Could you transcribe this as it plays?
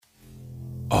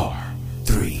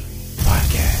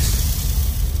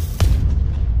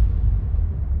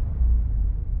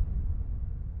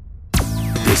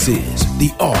This is the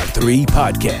R3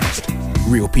 Podcast.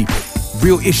 Real people,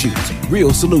 real issues,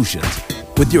 real solutions.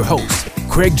 With your hosts,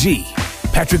 Craig G,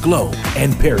 Patrick Lowe,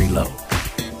 and Perry Lowe.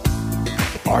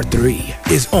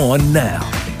 R3 is on now.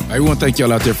 I want to thank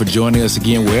y'all out there for joining us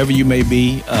again, wherever you may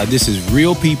be. This is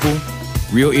real people,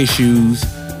 real issues,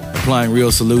 applying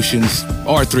real solutions.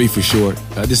 R3 for short.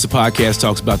 This is a podcast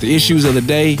talks about the issues of the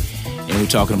day, and we're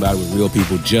talking about it with real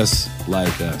people just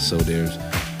like us. So there's,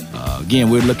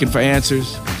 again, we're looking for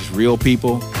answers. We're just real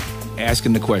people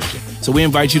asking the question. So we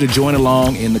invite you to join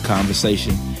along in the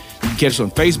conversation. You can catch us on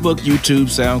Facebook, YouTube,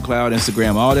 SoundCloud,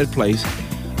 Instagram, all that place.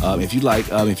 If you like,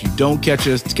 if you don't catch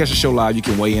the show live, you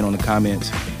can weigh in on the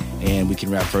comments, and we can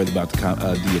rap further about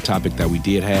the topic that we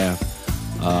did have.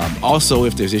 Also,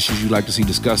 if there's issues you'd like to see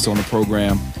discussed on the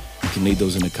program, you can leave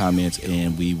those in the comments,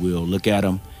 and we will look at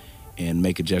them and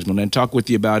make a judgment and talk with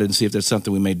you about it and see if there's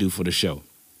something we may do for the show.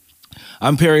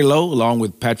 I'm Perry Lowe, along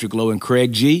with Patrick Lowe and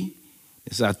Craig G.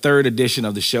 This is our third edition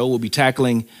of the show. We'll be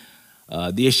tackling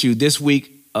the issue this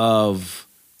week of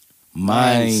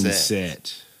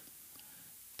mindset.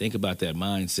 Think about that,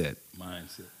 mindset.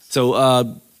 So,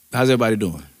 how's everybody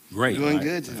doing? Great. Doing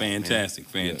good. Fantastic.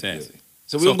 Yeah.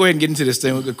 So we'll go ahead and get into this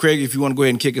thing. Craig, if you want to go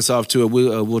ahead and kick us off to it,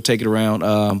 we'll take it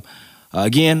around.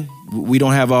 Again, we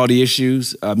don't have all the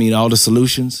issues, all the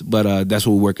solutions, but that's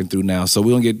what we're working through now. So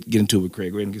we're going to get into it with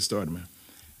Craig. Go ahead and get started, man.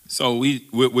 So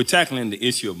we're tackling the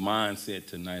issue of mindset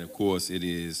tonight. Of course,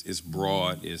 it's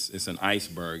broad. It's an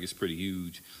iceberg. It's pretty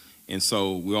huge. And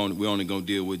so we're only going to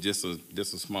deal with just a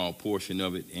small portion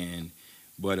of it.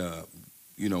 But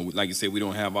like I said, we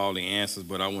don't have all the answers,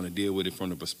 but I want to deal with it from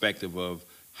the perspective of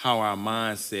how our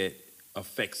mindset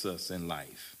affects us in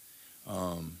life.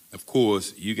 Of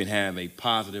course, you can have a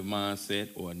positive mindset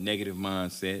or a negative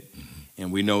mindset,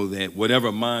 and we know that whatever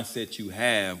mindset you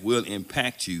have will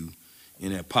impact you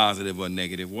in a positive or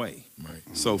negative way. Right.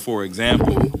 So, for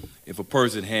example, if a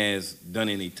person has done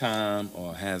any time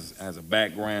or has a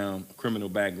background, criminal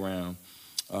background,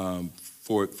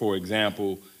 for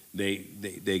example,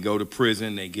 they go to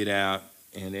prison, they get out,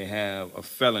 and they have a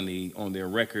felony on their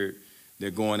record.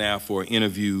 They're going out for an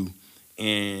interview,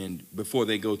 and before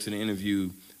they go to the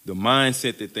interview, the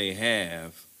mindset that they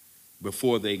have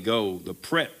before they go, the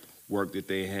prep work that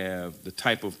they have, the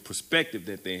type of perspective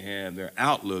that they have, their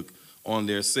outlook on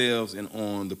themselves and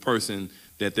on the person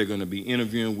that they're going to be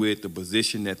interviewing with, the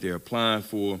position that they're applying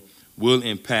for, will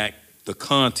impact the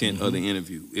content of the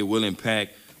interview. It will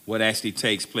impact what actually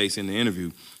takes place in the interview.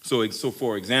 So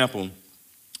for example,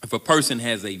 if a person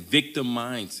has a victim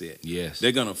mindset, yes,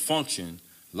 they're going to function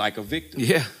like a victim.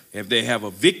 Yeah. If they have a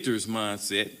victor's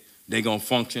mindset, they're going to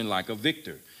function like a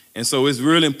victor. And so it's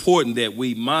really important that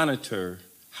we monitor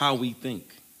how we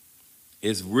think.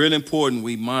 It's really important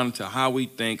we monitor how we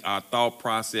think, our thought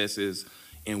processes,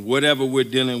 and whatever we're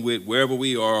dealing with, wherever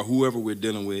we are, whoever we're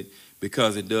dealing with,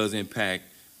 because it does impact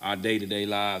our day-to-day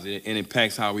lives. It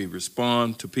impacts how we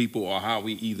respond to people or how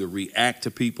we either react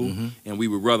to people, and we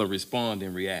would rather respond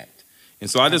than react. And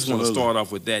so I just want to start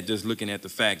off with that, just looking at the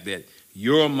fact that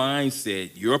your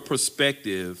mindset, your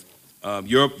perspective,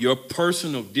 your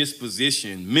personal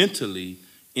disposition mentally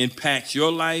impacts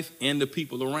your life and the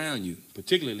people around you,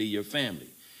 particularly your family.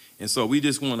 And so we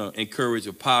just want to encourage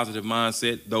a positive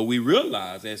mindset, though we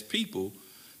realize as people,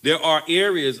 there are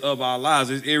areas of our lives,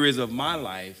 there's areas of my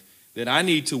life that I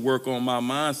need to work on my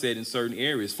mindset in certain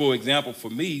areas. For example, for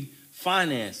me,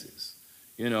 finances.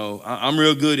 I'm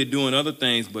real good at doing other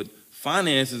things, but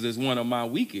finances is one of my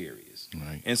weak areas.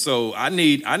 Right. And so I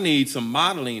need some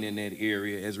modeling in that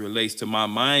area as it relates to my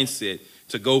mindset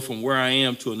to go from where I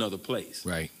am to another place.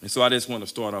 Right. And so I just want to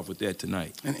start off with that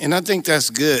tonight. And I think that's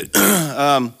good.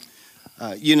 I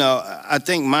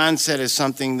think mindset is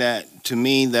something that, to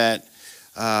me, that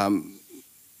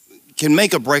can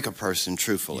make or break a person,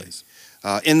 truthfully, yes,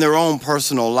 in their own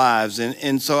personal lives.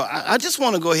 And so I just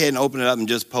want to go ahead and open it up and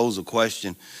just pose a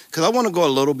question, because I want to go a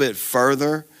little bit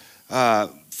further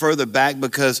back,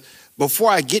 because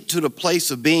before I get to the place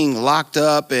of being locked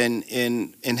up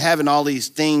and having all these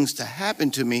things to happen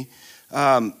to me,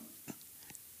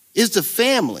 is the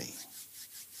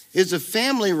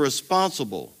family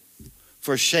responsible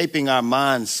for shaping our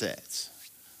mindsets,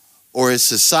 or is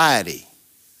society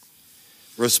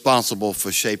responsible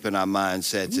for shaping our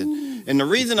mindsets? And the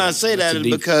reason I say that is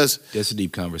because that's a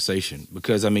deep conversation.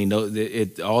 Because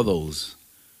all those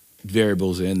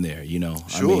variables are in there.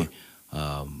 Sure.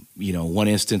 One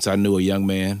instance, I knew a young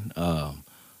man, a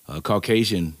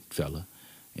Caucasian fella,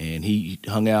 and he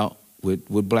hung out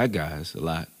with black guys a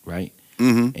lot, right?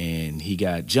 Mm-hmm. And he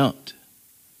got jumped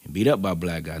and beat up by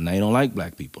black guys. Now he don't like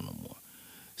black people no more.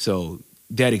 So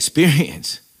that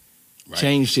experience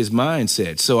changed his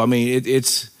mindset. So, I mean,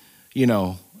 it's,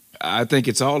 I think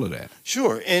it's all of that.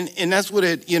 Sure. And that's what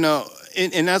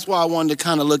and that's why I wanted to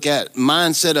kind of look at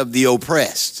mindset of the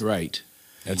oppressed. Right.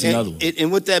 That's another one.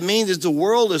 And what that means is the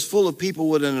world is full of people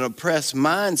with an oppressed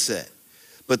mindset.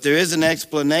 But there is an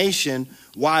explanation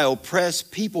why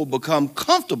oppressed people become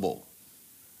comfortable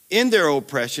in their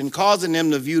oppression, causing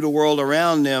them to view the world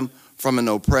around them from an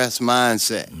oppressed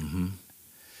mindset. Mm-hmm.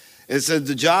 It says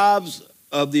the jobs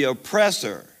of the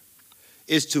oppressor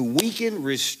is to weaken,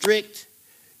 restrict,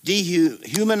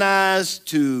 dehumanize,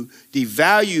 to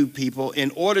devalue people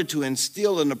in order to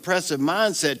instill an oppressive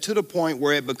mindset to the point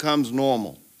where it becomes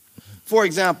normal. For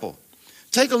example,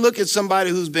 take a look at somebody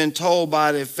who's been told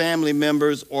by their family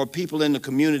members or people in the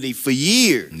community for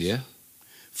years. Yeah.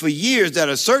 For years that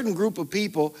a certain group of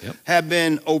people have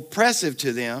been oppressive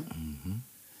to them,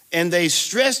 and they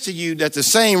stress to you that the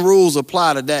same rules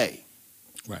apply today.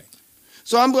 Right.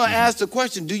 So I'm going to ask the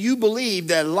question, do you believe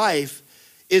that life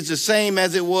is the same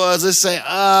as it was, let's say,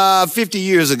 50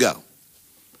 years ago,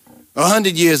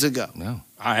 100 years ago? No.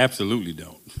 I absolutely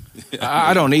don't.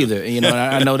 I don't either.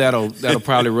 I know that'll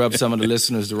probably rub some of the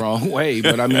listeners the wrong way,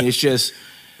 but I mean, it's just,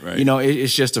 right.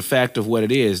 It's just a fact of what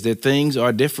it is, that things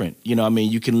are different. I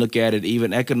mean, you can look at it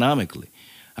even economically.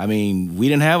 I mean, we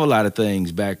didn't have a lot of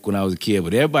things back when I was a kid,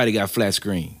 but everybody got flat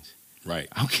screens. Right.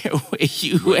 I don't care where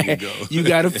you at. You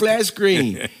got a flat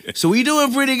screen. So we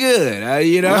doing pretty good, Right.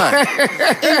 and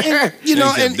Things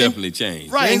have definitely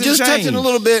changed. Right, and just touching a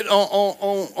little bit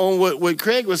on what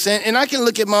Craig was saying, and I can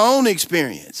look at my own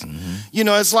experience. Mm-hmm.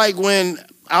 It's like when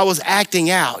I was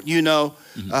acting out,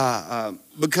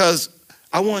 because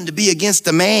I wanted to be against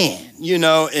the man,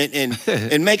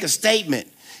 and make a statement.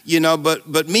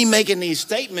 But me making these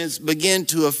statements began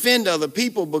to offend other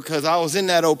people because I was in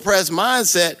that oppressed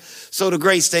mindset. So the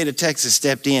great state of Texas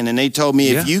stepped in and they told me,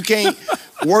 if you can't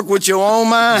work with your own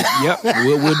mind,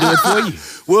 we'll do it for you.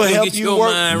 We'll We'll help get you your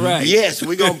work. mind right. Yes,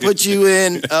 we're gonna put you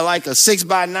in like a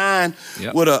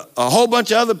 6x9 with a whole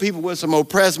bunch of other people with some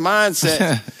oppressed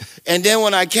mindset. And then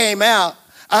when I came out,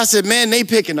 I said, man, they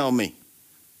picking on me.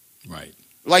 Right.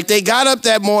 Like they got up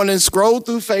that morning, scrolled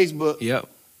through Facebook. Yep.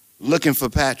 Looking for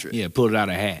Patrick. Yeah, pulled it out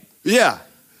of a hat. Yeah.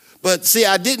 But see,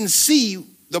 I didn't see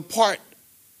the part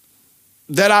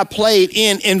that I played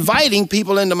in inviting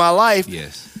people into my life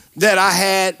that I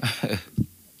had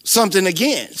something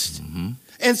against. Mm-hmm.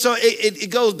 And so it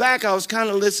goes back. I was kind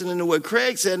of listening to what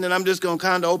Craig said, and then I'm just going to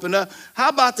kind of open up. How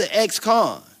about the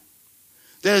ex-con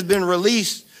that has been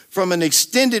released from an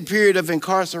extended period of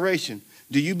incarceration?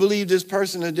 Do you believe this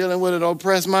person is dealing with an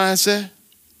oppressed mindset?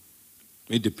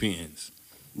 It depends.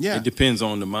 Yeah. It depends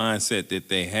on the mindset that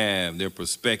they have, their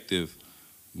perspective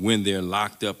when they're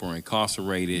locked up or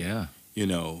incarcerated. Yeah.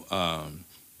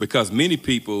 Because many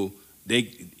people,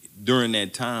 during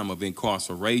that time of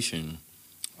incarceration,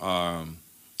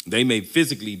 they may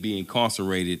physically be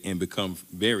incarcerated and become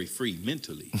very free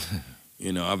mentally.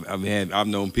 I've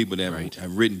known people that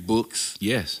have written books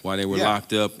while they were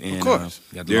locked up. And of course.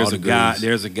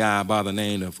 There's a guy by the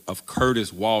name of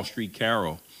Curtis Wall Street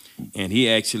Carroll. And he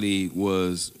actually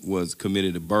was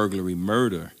committed a burglary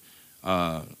murder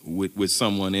with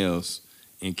someone else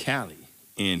in Cali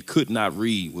and could not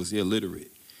read, was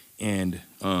illiterate, and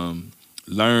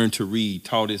learned to read,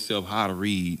 taught himself how to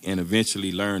read, and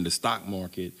eventually learned the stock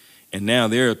market. And now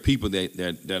there are people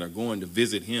that are going to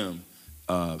visit him,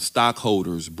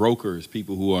 stockholders, brokers,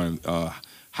 people who are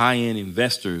high-end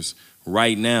investors.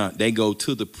 Right now, they go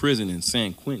to the prison in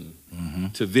San Quentin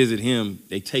to visit him.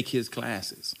 They take his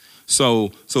classes.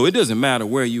 So it doesn't matter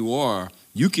where you are.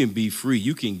 You can be free.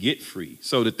 You can get free.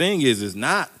 So the thing is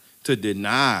not to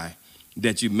deny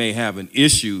that you may have an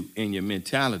issue in your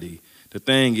mentality. The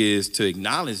thing is to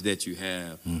acknowledge that you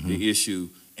have the issue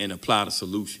and apply the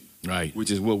solution. Right. Which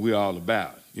is what we're all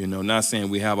about. Not saying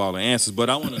we have all the answers, but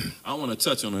I want to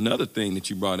touch on another thing that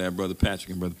you brought out, Brother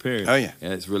Patrick and Brother Perry. Oh yeah.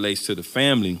 As it relates to the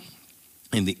family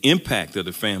and the impact of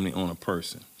the family on a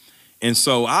person. And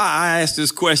so I asked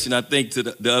this question, I think, to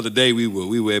the other day we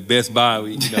were at Best Buy,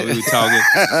 we were talking,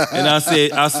 and I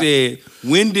said,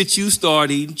 when did you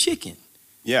start eating chicken?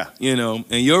 Yeah. And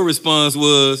your response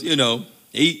was,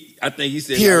 I think he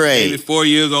said pureed. Maybe 4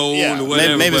 years old or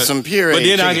whatever. Maybe some pureed. But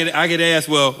then I get asked,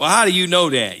 well, how do you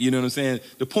know that? You know what I'm saying?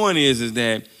 The point is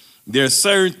that there are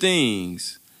certain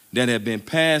things that have been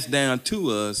passed down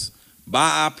to us by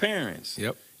our parents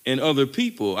and other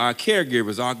people, our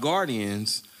caregivers, our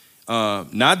guardians.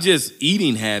 Not just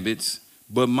eating habits,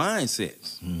 but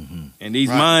mindsets. And these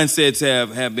mindsets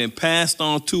have been passed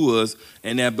on to us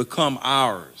and have become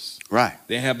ours. Right.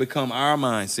 They have become our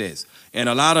mindsets. And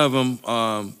a lot of them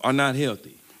are not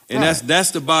healthy. And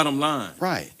that's the bottom line.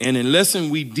 Right. And unless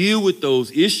we deal with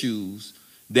those issues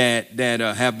that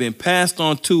have been passed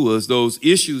on to us, those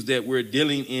issues that we're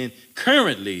dealing in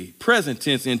currently, present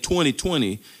tense in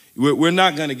 2020, we're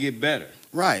not going to get better.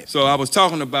 Right. So I was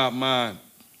talking about my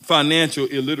financial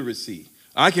illiteracy.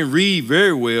 I can read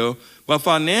very well, but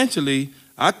financially,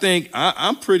 I think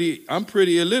I'm pretty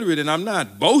illiterate, and I'm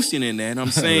not boasting in that.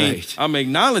 I'm saying Right. I'm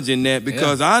acknowledging that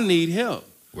because I need help.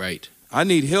 Right. I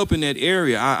need help in that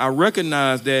area. I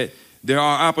recognize that there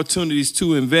are opportunities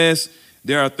to invest.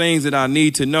 There are things that I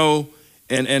need to know,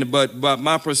 but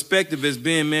my perspective has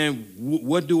been, man,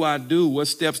 what do I do? What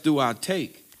steps do I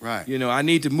take? Right. You know, I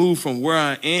need to move from where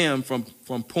I am, from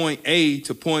point A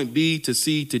to point B to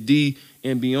C to D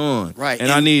and beyond. Right.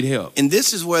 And I need help. And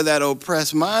this is where that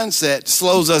oppressed mindset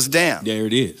slows us down. There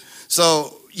it is.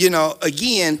 So,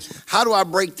 again, how do I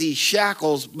break these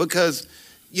shackles? Because,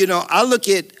 I look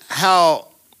at how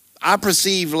I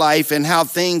perceive life and how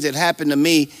things that happen to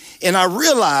me, and I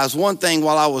realized one thing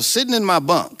while I was sitting in my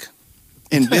bunk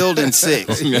in Building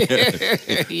 6.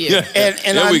 Yeah.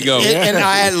 And There we go. And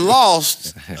I had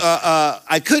lost.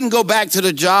 I couldn't go back to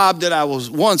the job that I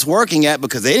was once working at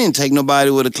because they didn't take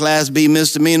nobody with a Class B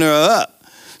misdemeanor or up.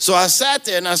 So I sat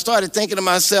there and I started thinking to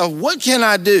myself, what can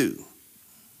I do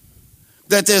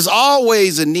that there's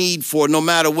always a need for, no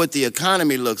matter what the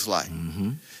economy looks like?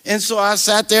 Mm-hmm. And so I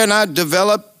sat there and I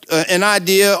developed an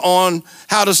idea on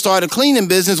how to start a cleaning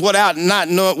business without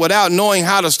knowing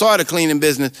how to start a cleaning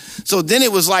business. So then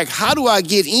it was like, how do I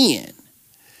get in?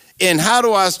 And how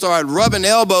do I start rubbing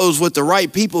elbows with the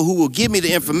right people who will give me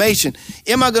the information?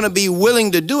 Am I going to be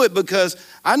willing to do it? Because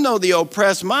I know the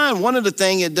oppressed mind, one of the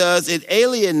things it does, it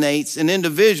alienates an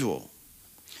individual.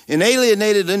 An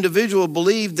alienated individual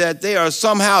believes that they are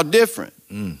somehow different.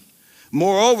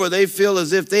 Moreover, they feel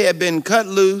as if they have been cut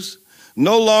loose,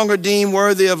 no longer deemed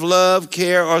worthy of love,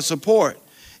 care, or support.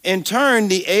 In turn,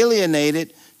 the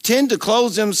alienated tend to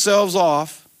close themselves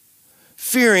off,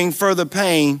 fearing further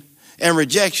pain and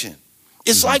rejection.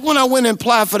 It's like when I went and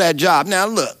applied for that job. Now,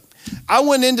 look, I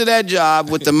went into that job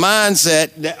with the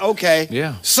mindset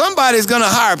that, somebody's going to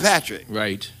hire Patrick.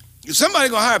 Right. Somebody's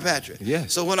going to hire Patrick.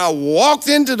 Yes. So when I walked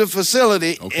into the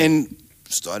facility and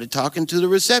started talking to the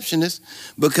receptionist,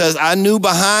 because I knew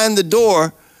behind the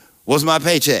door was my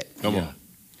paycheck. Come on.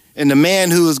 And the man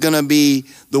who was going to be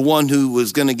the one who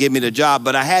was going to give me the job,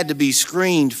 but I had to be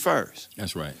screened first.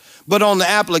 That's right. But on the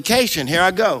application, here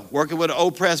I go, working with an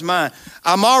oppressed mind.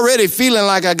 I'm already feeling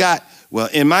like I got, well,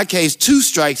 in my case, 2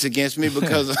 strikes against me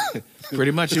because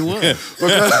Pretty much it was.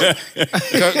 because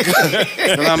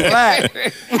I'm black.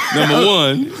 Number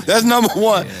one. That's number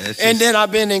one. Yeah, and then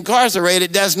I've been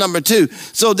incarcerated. That's number 2.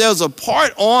 So there's a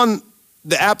part on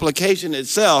the application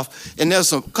itself, and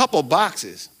there's a couple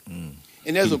boxes.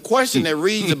 And there's a question that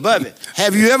reads above it.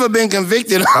 Have you ever been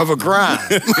convicted of a crime?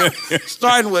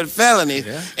 Starting with felony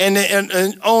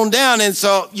and on down. And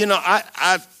so,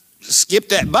 I skipped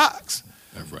that box.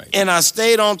 That's right. And I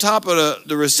stayed on top of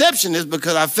the receptionist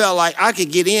because I felt like I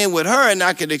could get in with her and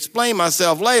I could explain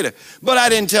myself later. But I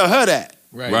didn't tell her that.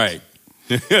 Right.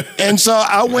 And so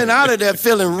I went out of there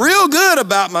feeling real good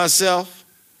about myself,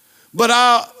 but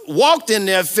I walked in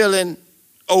there feeling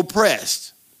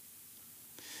oppressed.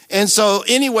 And so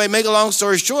anyway, make a long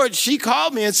story short, she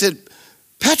called me and said,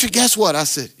 Patrick, guess what? I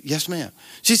said, yes, ma'am.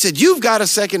 She said, you've got a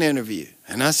second interview.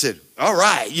 And I said, all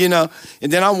right,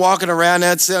 And then I'm walking around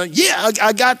that saying,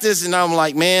 I got this. And I'm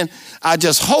like, man, I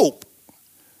just hope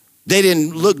they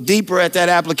didn't look deeper at that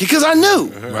application. Because I knew.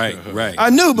 Right. I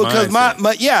knew because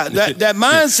mindset. that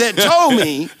mindset told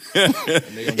me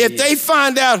if they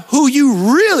find out who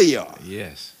you really are,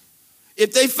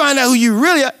 if they find out who you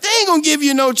really are, they ain't going to give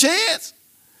you no chance.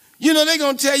 They're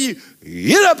going to tell you,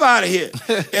 get up out of here.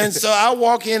 And so I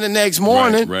walk in the next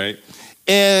morning. Right.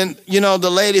 And, the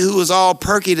lady who was all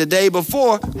perky the day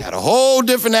before had a whole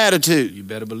different attitude. You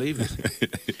better believe it.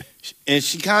 And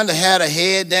she kind of had her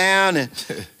head down.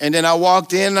 And then I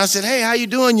walked in and I said, hey, how you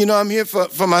doing? I'm here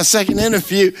for my second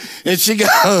interview. And she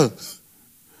goes,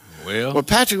 well,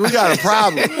 Patrick, we got a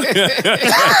problem.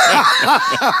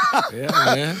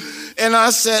 Man. And I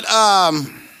said,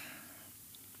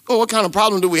 what kind of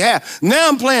problem do we have? Now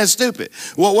I'm playing stupid.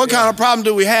 Well, what kind of problem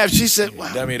do we have? She said,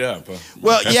 well, dummy it up, huh?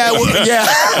 Well, yeah.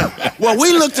 Well,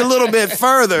 we looked a little bit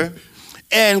further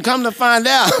and come to find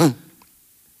out,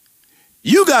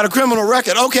 you got a criminal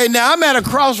record. Okay, now I'm at a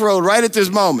crossroad right at this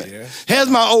moment. Here's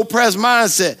my oppressed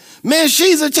mindset. Man,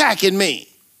 she's attacking me.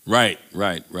 Right.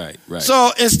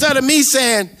 So instead of me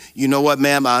saying, you know what,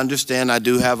 ma'am, I understand I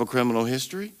do have a criminal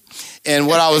history. And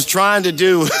what I was trying to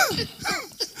do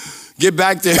get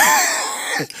back there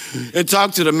and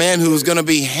talk to the man who was going to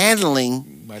be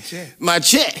handling my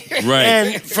check. Right.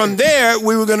 And from there,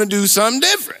 we were going to do something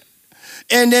different.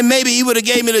 And then maybe he would have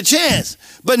gave me the chance.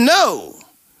 But no,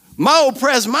 my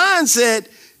oppressed mind said,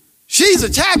 she's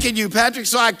attacking you, Patrick.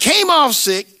 So I came off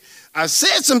sick. I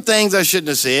said some things I shouldn't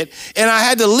have said, and I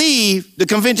had to leave the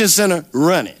convention center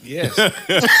running. Yes.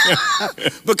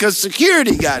 Because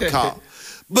security got called.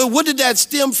 But what did that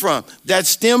stem from? That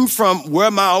stemmed from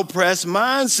where my oppressed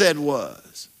mindset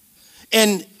was.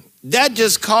 And that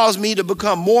just caused me to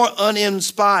become more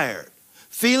uninspired.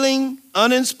 Feeling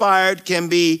uninspired can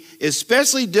be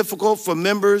especially difficult for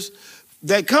members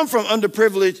that come from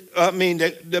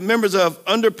the members of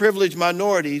underprivileged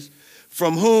minorities,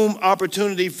 from whom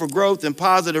opportunity for growth and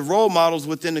positive role models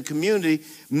within the community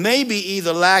may be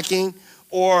either lacking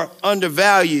or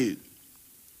undervalued.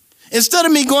 Instead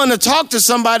of me going to talk to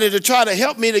somebody to try to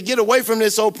help me to get away from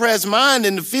this oppressed mind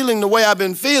and feeling the way I've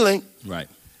been feeling, Right.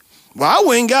 well, I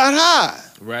went and got high.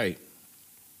 Right.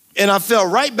 And I fell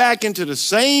right back into the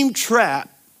same trap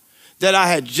that I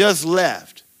had just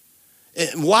left.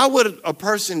 And why would a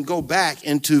person go back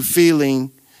into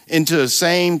the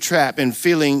same trap and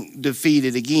feeling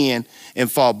defeated again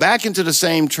and fall back into the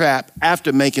same trap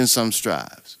after making some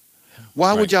strides?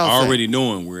 Why would y'all think? Already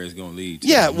knowing where it's going to lead to.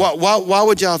 Yeah, why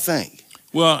would y'all think?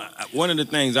 Well, one of the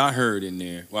things I heard in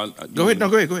there. Go ahead.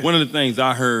 Go ahead. One of the things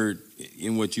I heard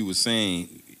in what you were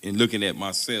saying, in looking at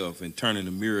myself and turning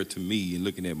the mirror to me and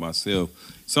looking at myself,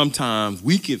 sometimes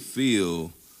we could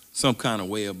feel some kind of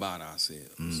way about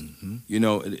ourselves. Mm-hmm. You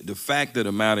know, the fact of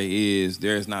the matter is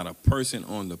there's not a person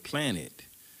on the planet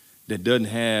that doesn't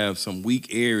have some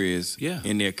weak areas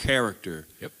in their character.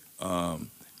 Yep.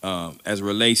 As it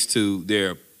relates to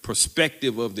their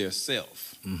perspective of their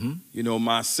self. Mm-hmm. You know,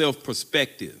 my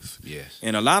self-perspective. Yes.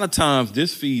 And a lot of times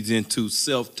this feeds into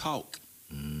self-talk.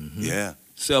 Mm-hmm. Yeah.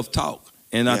 Self-talk.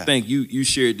 And I think you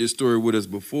shared this story with us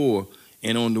before,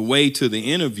 and on the way to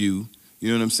the interview,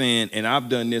 you know what I'm saying? And I've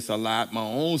done this a lot my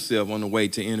own self on the way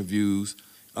to interviews.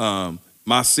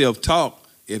 My self-talk,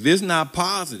 if it's not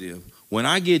positive, when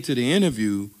I get to the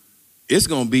interview, it's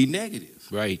going to be negative.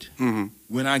 Right. Mm-hmm.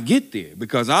 When I get there,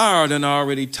 because I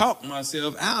already talked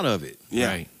myself out of it. Yeah.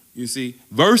 Right. You see,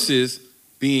 versus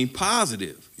being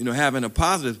positive, you know, having a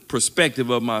positive perspective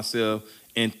of myself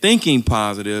and thinking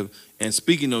positive and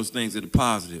speaking those things that are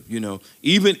positive, you know,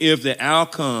 even if the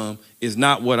outcome is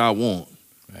not what I want.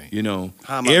 Right. You know,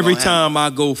 Every time I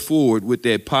go forward with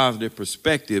that positive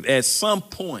perspective, at some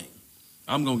point,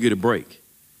 I'm going to get a break.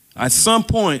 At some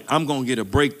point, I'm going to get a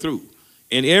breakthrough.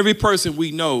 And every person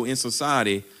we know in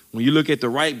society, when you look at the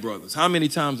Wright brothers, how many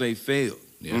times they failed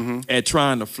at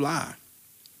trying to fly?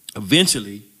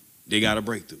 Eventually, they got a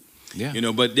breakthrough. Yeah. You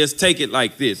know, but just take it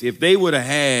like this. If they would have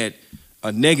had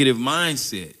a negative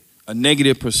mindset, a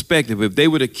negative perspective, if they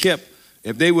would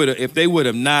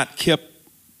have not kept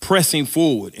pressing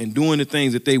forward and doing the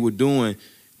things that they were doing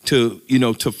to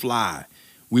fly,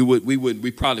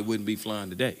 we probably wouldn't be flying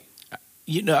today.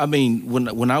 You know, I mean,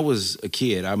 when I was a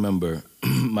kid, I remember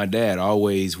my dad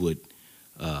always would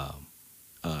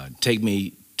take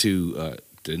me to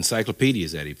the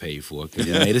encyclopedias that he paid for. He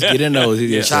made us get in those. So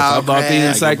if I bought these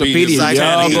encyclopedias,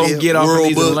 y'all gonna get off of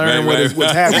these and learn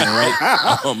what's happening,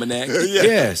 right? Almanac.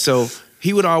 Yeah. So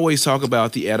he would always talk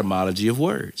about the etymology of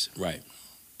words. Right.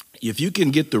 If you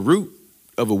can get the root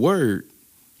of a word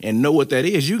and know what that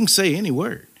is, you can say any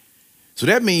word. So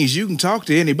that means you can talk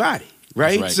to anybody,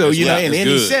 right? Right. So, in any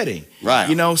good. setting. Right.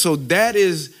 You know, so that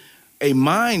is a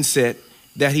mindset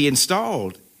that he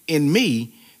installed in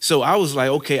me. So I was like,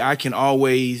 okay, I can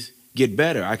always get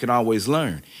better. I can always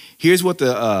learn. Here's what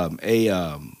a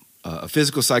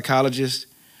physical psychologist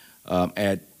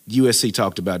at USC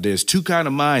talked about. There's two kind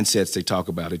of mindsets they talk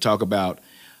about. They talk about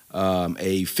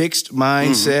a fixed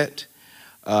mindset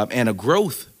and a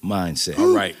growth mindset.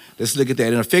 All right. Let's look at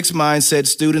that. In a fixed mindset,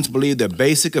 students believe their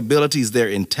basic abilities, their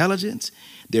intelligence,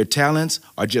 their talents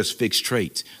are just fixed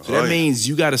traits. So that means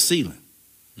you got a ceiling.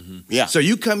 Mm-hmm. Yeah. So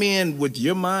you come in with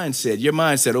your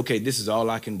mindset, okay, this is all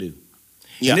I can do.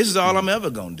 Yeah. And this is all I'm ever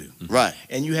going to do. Right.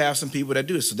 And you have some people that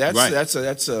do it. So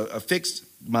that's a fixed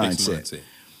mindset.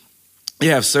 They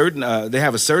have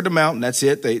a certain amount, and that's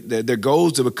it. Their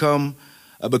goals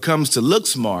becomes to look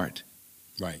smart,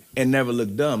 right, and never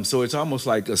look dumb. So it's almost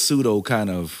like a pseudo kind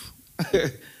of,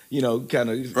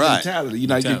 mentality.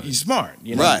 You're smart.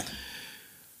 Right.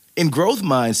 In growth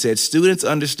mindset, students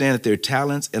understand that their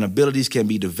talents and abilities can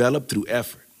be developed through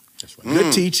effort,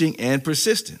 good teaching, and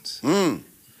persistence.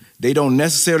 They don't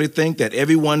necessarily think that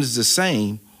everyone is the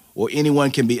same or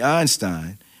anyone can be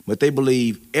Einstein, but they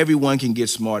believe everyone can get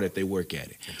smart if they work at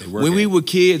it. When we were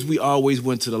kids, we always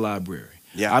went to the library.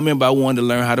 Yeah. I remember I wanted to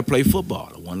learn how to play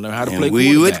football. I wanted to learn how to play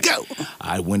quarterback. We would go.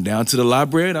 I went down to the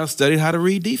library and I studied how to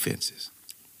read defenses.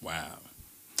 Wow.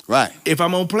 Right. If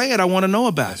I'm gonna play it, I want to know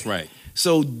about That's it. right.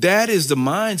 So that is the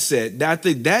mindset. I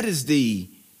think that is the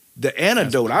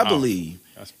antidote, I powerful. believe,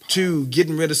 That's powerful. to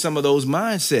getting rid of some of those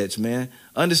mindsets, man.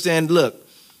 Understand, look,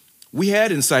 we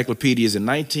had encyclopedias in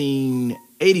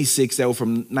 1986 that were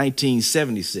from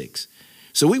 1976.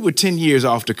 So we were 10 years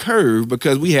off the curve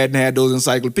because we hadn't had those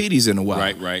encyclopedias in a while.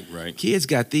 Right. Kids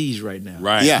got these right now.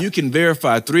 Right. Yeah. You can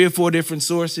verify 3 or 4 different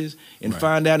sources and Right.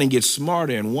 find out and get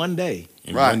smarter in one day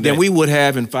In Right. one than day. we would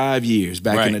have in 5 years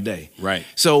back in the day. Right.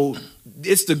 So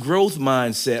it's the growth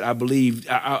mindset, I believe.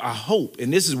 I hope,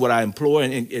 and this is what I implore,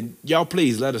 and y'all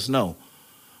please let us know.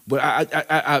 But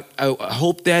I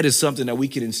hope that is something that we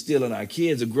can instill in our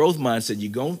kids, a growth mindset.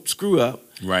 You're going to screw up.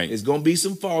 Right. There's going to be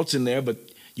some faults in there, but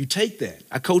you take that.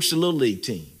 I coached a little league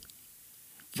team,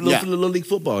 for the little league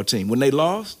football team. When they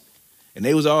lost, and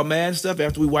they was all mad and stuff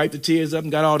after we wiped the tears up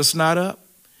and got all the snot up,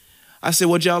 I said,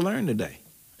 what'd y'all learn today?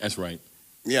 That's right.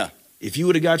 Yeah. If you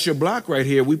would have got your block right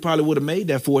here, we probably would have made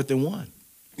that 4th and 1.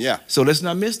 Yeah. So let's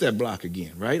not miss that block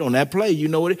again, right? On that play, you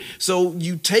know what so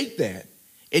you take that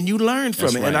and you learn from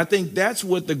That's it. right. And I think that's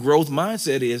what the growth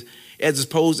mindset is, as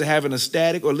opposed to having a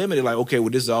static or limited, like, okay,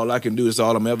 well, this is all I can do. This is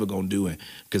all I'm ever going to do.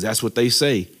 Because that's what they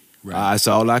say. Right. It's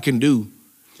all I can do.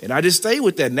 And I just stay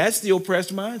with that. And that's the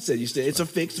oppressed mindset. You say it's a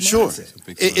fixed Sure. mindset.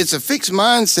 It's a fixed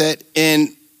mindset, and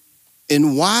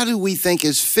why do we think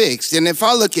it's fixed? And if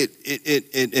I look at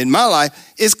it in my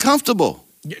life, it's comfortable.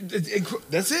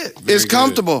 That's it. It's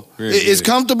comfortable. It's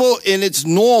comfortable and it's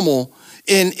normal.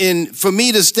 And for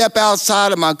me to step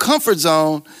outside of my comfort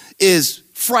zone is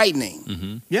frightening.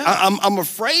 Mm-hmm. Yeah. I'm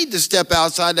afraid to step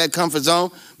outside that comfort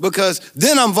zone because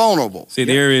then I'm vulnerable. See,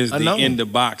 there is the know. in the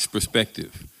box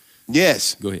perspective.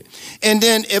 Yes. Go ahead. And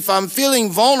then if I'm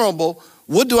feeling vulnerable,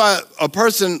 what do a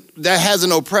person that has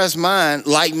an oppressed mind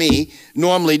like me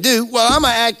normally do? Well, I'm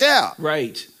going to act out.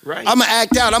 Right. I'm going to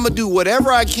act out. I'm going to do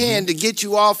whatever I can to get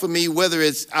you off of me, whether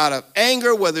it's out of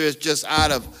anger, whether it's just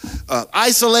out of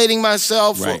isolating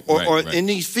myself or in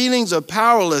these feelings of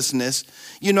powerlessness.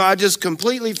 You know, I just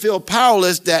completely feel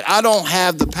powerless that I don't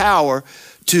have the power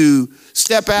to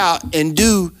step out and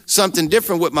do something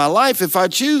different with my life if I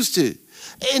choose to.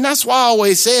 And that's why I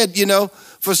always said, you know,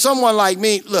 for someone like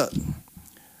me, look,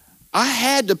 I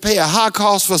had to pay a high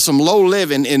cost for some low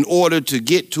living in order to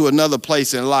get to another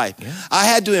place in life. Yeah. I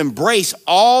had to embrace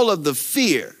all of the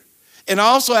fear. And I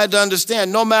also had to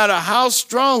understand, no matter how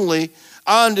strongly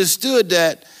I understood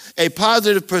that a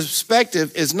positive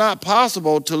perspective is not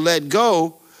possible to let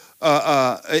go.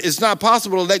 It's not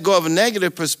possible to let go of a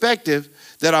negative perspective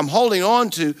that I'm holding on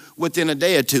to within a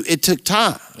day or two. It took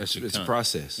time. It's a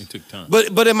process. It took time.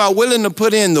 But am I willing to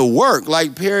put in the work,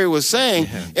 like Perry was saying?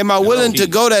 Yeah. Am I willing to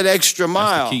go that extra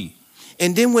mile? That's the key.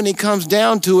 And then when it comes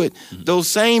down to it, those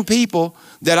same people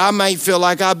that I might feel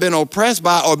like I've been oppressed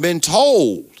by or been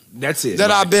told That's it.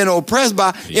 that I've been oppressed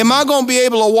by, am I going to be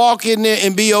able to walk in there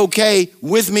and be okay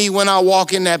with me when I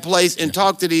walk in that place and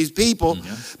talk to these people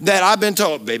that I've been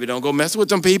told, baby, don't go mess with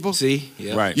them people. See?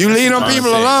 Yeah. Right. You leave them people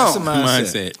That's a alone.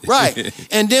 mindset. Right.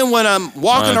 And then when I'm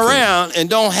walking Mindset. around and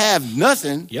don't have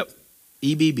nothing, Yep.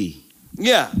 EBB.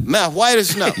 yeah, mouth white as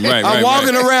snow. Right, I'm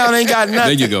walking around, ain't got There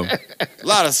nothing. you go. A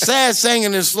lot of sad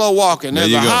singing and slow walking. There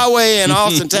There's you a go. highway in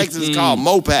Austin, Texas called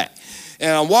Mopac. And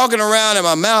I'm walking around and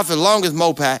my mouth as long as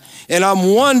Mopac. And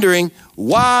I'm wondering,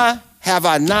 why have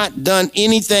I not done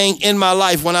anything in my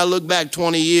life when I look back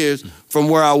 20 years from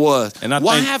where I was? And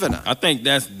Why haven't I? I think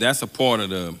that's a part of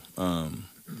the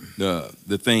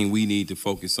thing we need to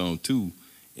focus on too,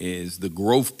 is the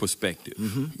growth perspective.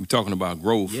 We're talking about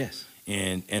growth. Yes.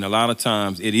 And a lot of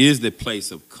times it is the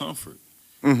place of comfort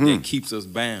that keeps us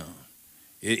bound.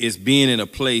 It's being in a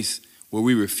place where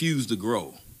we refuse to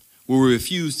grow, where we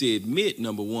refuse to admit,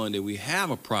 number one, that we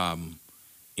have a problem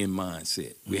in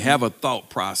mindset. We have a thought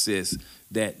process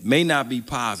that may not be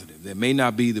positive, that may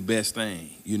not be the best thing.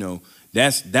 You know,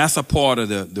 that's a part of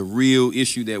the real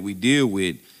issue that we deal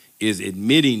with, is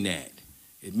admitting that,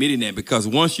 because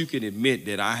once you can admit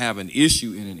that I have an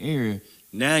issue in an area,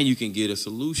 now you can get a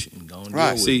solution.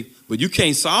 Right. See, but you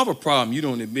can't solve a problem you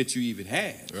don't admit you even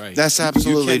have. Right. That's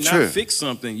absolutely You cannot true. fix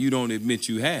something you don't admit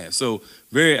you have. So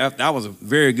that was a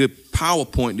very good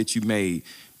PowerPoint that you made.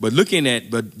 But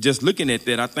just looking at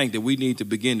that, I think that we need to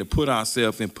begin to put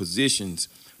ourselves in positions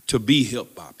to be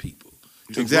helped by people.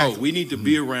 To Exactly. grow. We need to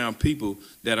be around people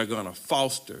that are going to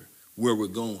foster where we're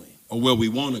going or where we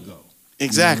want to go.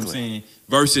 Exactly. You know what I'm saying?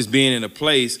 Versus being in a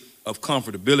place of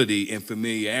comfortability and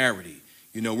familiarity.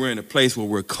 we're in a place where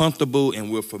we're comfortable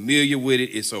and we're familiar with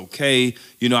it. It's okay.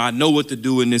 I know what to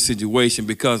do in this situation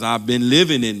because I've been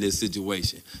living in this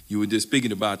situation. You were just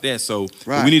speaking about that. So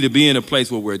we need to be in a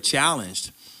place where we're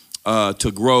challenged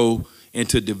to grow and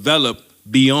to develop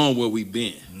beyond where we've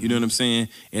been. You know what I'm saying?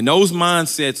 And those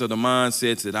mindsets are the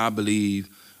mindsets that I believe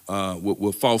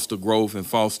will foster growth and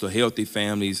foster healthy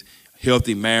families,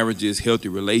 healthy marriages, healthy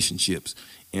relationships,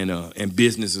 and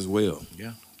business as well.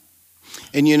 Yeah.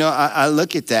 And, I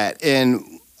look at that,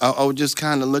 and I was just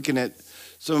kind of looking at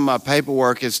some of my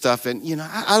paperwork and stuff, and,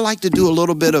 I like to do a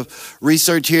little bit of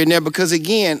research here and there because,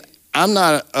 again, I'm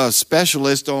not a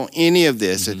specialist on any of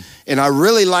this, and I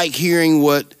really like hearing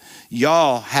what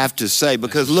y'all have to say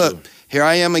because, look, here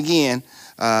I am again,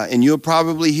 and you'll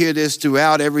probably hear this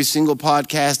throughout every single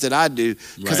podcast that I do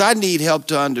because I need help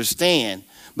to understand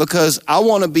because I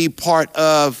want to be part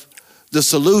of the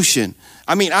solution.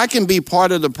 I mean, I can be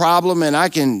part of the problem and I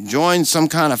can join some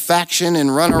kind of faction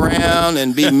and run around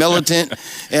and be militant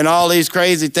and all these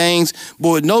crazy things, but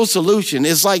with no solution.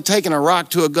 It's like taking a rock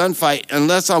to a gunfight.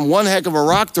 Unless I'm one heck of a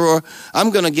rock thrower,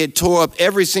 I'm going to get tore up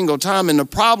every single time. And the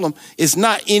problem is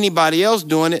not anybody else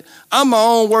doing it. I'm my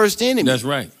own worst enemy. That's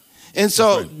right. And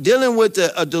so dealing with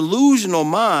a delusional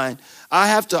mind, I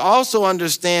have to also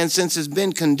understand, since it's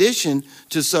been conditioned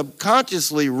to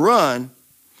subconsciously run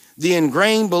the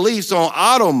ingrained beliefs on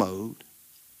auto mode,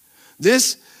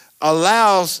 this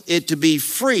allows it to be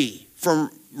free from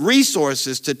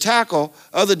resources to tackle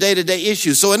other day-to-day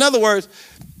issues. So in other words,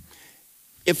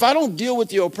 if I don't deal with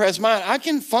the oppressed mind, I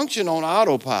can function on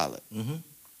autopilot.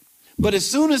 But as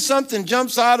soon as something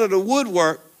jumps out of the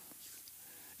woodwork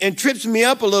and trips me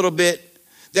up a little bit,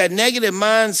 that negative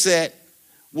mindset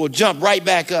will jump right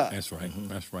back up. That's right.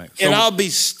 That's right. And I'll be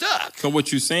stuck. So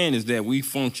what you're saying is that we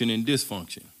function in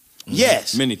dysfunction.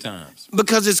 Yes. Many times.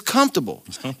 Because it's comfortable.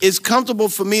 It's comfortable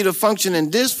for me to function in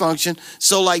dysfunction.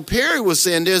 So like Perry was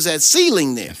saying, there's that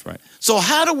ceiling there. That's right. So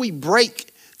how do we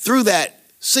break through that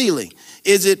ceiling?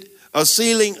 Is it a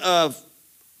ceiling of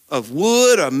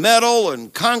wood or metal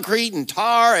and concrete and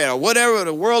tar or whatever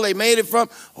the world they made it from?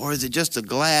 Or is it just a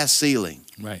glass ceiling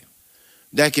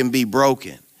that can be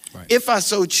broken? If I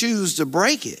so choose to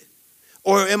break it?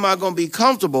 Or am I going to be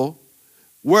comfortable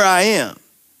where I am?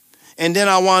 And then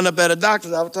I wound up at a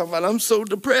doctor's. I was talking about, I'm so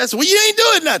depressed. Well, you ain't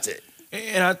doing nothing.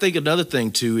 And I think another thing,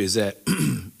 too, is that,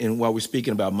 and while we're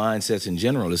speaking about mindsets in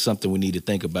general, is something we need to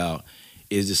think about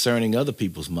is discerning other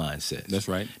people's mindsets. That's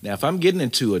right. Now, if I'm getting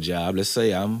into a job, let's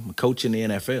say I'm coaching the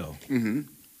NFL.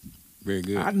 Very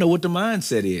good. I know what the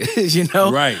mindset is,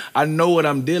 Right. I know what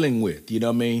I'm dealing with, you know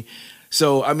what I mean?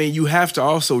 So, I mean, you have to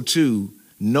also, too,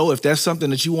 know if that's something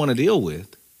that you want to deal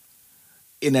with.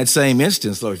 In that same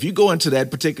instance, so if you go into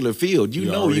that particular field, you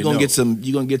know you're gonna get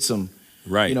some,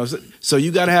 right. So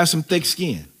you got to have some thick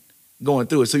skin going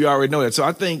through it. So you already know that. So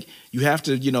I think you have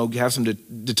to, have some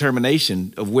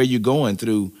determination of where you're going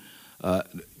through.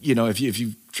 If you're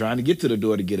trying to get to the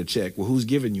door to get a check, well, who's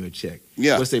giving you a check?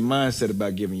 Yeah. What's their mindset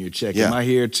about giving you a check? Yeah. Am I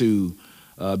here to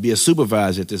be a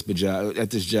supervisor at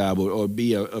this job, or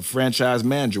be a franchise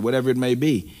manager, whatever it may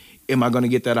be? Am I going to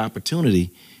get that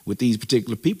opportunity with these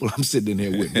particular people I'm sitting in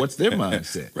here with? What's their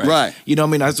mindset? Right. You know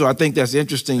what I mean? So I think that's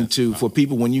interesting for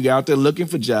people when you get out there looking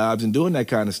for jobs and doing that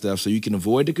kind of stuff, so you can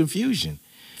avoid the confusion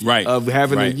of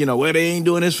having, well, they ain't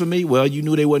doing this for me. Well, you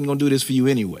knew they wasn't going to do this for you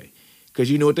anyway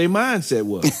because you knew what their mindset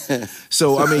was.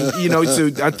 So, I mean, so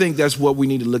I think that's what we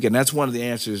need to look at. And that's one of the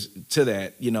answers to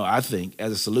that, I think,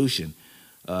 as a solution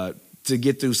to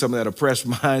get through some of that oppressed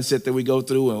mindset that we go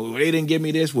through. And they didn't give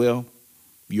me this. Well,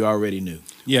 you already knew.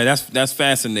 Yeah, that's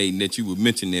fascinating that you would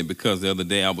mention that because the other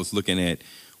day I was looking at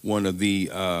one of the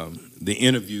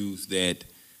interviews that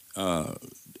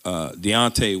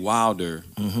Deontay Wilder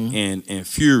and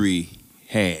Fury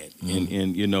had,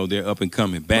 and they're up and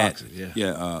coming back,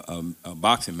 a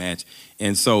boxing match.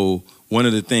 And so one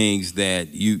of the things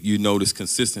that you notice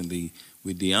consistently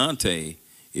with Deontay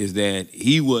is that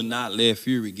he will not let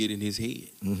Fury get in his head.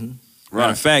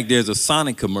 Matter of fact, there's a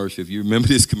Sonic commercial. If you remember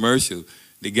this commercial,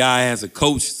 the guy has a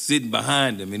coach sitting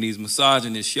behind him and he's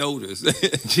massaging his shoulders.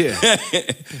 Yeah.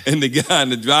 And the guy on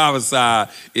the driver's side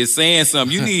is saying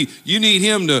something. You need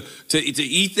him to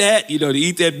eat that, to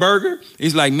eat that burger.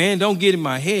 He's like, man, don't get in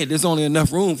my head. There's only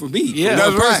enough room for me. Yeah,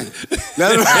 that's right.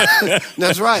 That's right.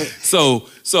 That's right. So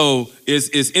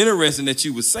it's interesting that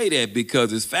you would say that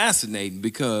because it's fascinating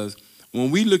because when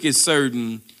we look at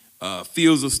certain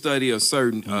fields of study or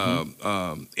certain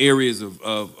areas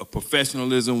of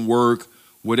professionalism, work,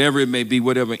 whatever it may be,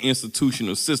 whatever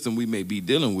institutional system we may be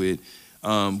dealing with,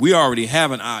 we already have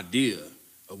an idea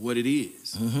of what it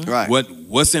is, right?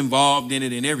 What's involved in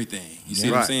it and everything. You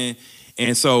see what I'm saying?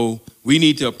 And so we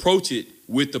need to approach it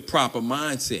with the proper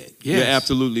mindset. Yes. You're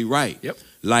absolutely right. Yep.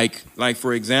 Like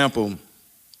for example,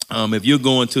 if you're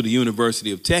going to the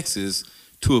University of Texas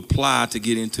to apply to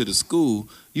get into the school,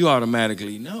 you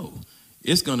automatically know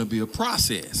it's going to be a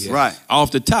process. Yeah. Right.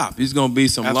 Off the top, it's going to be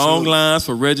some Absolutely. long lines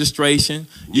for registration.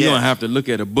 You're going to have to look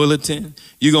at a bulletin.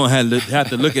 You're going to have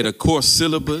to look at a course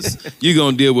syllabus. You're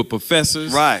going to deal with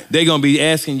professors. Right. They're going to be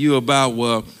asking you about,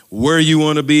 well, where you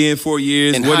want to be in 4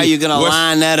 years. And how you're going to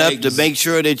line that up to make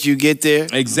sure that you get there.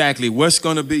 Exactly. What's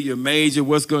going to be your major?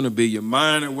 What's going to be your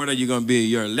minor? What are you going to be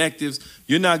your electives?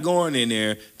 You're not going in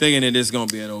there thinking that it's going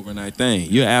to be an overnight thing.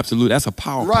 You're absolute. That's a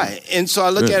powerful. Right. And so I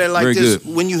look at it like Very this.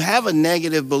 good. When you have a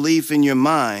negative belief in your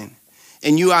mind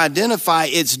and you identify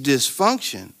its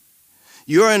dysfunction,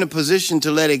 you're in a position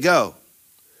to let it go.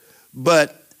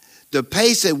 But the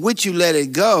pace at which you let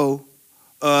it go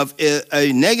of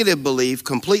a negative belief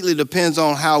completely depends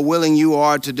on how willing you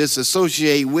are to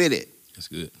disassociate with it. That's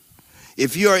good.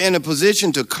 If you're in a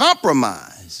position to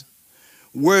compromise,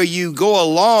 where you go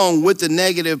along with the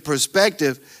negative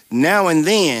perspective now and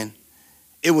then,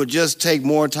 it would just take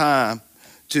more time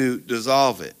to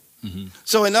dissolve it. Mm-hmm.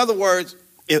 So in other words,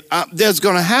 there's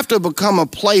going to have to become a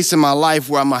place in my life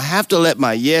where I'm going to have to let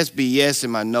my yes be yes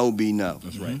and my no be no.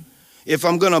 That's right. If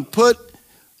I'm going to put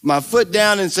my foot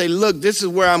down and say, look, this is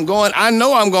where I'm going, I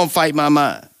know I'm going to fight my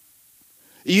mind.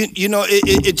 You know,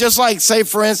 it just like, say,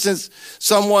 for instance,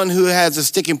 someone who has a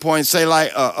sticking point, say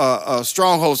like a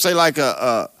stronghold, say like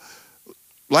an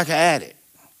addict.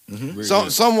 Mm-hmm.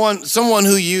 Someone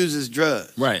who uses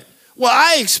drugs. Right. Well,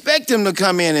 I expect him to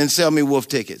come in and sell me wolf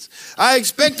tickets. I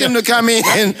expect him to come in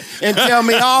and tell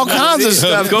me all kinds of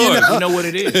stuff. Of course. You know what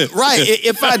it is. Right.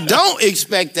 If I don't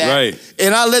expect that Right.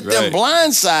 and I let them Right.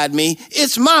 blindside me,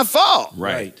 it's my fault.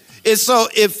 Right. And so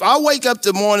if I wake up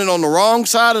the morning on the wrong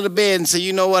side of the bed and say,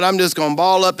 you know what, I'm just going to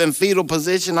ball up in fetal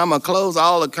position, I'm going to close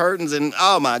all the curtains, and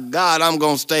oh my God, I'm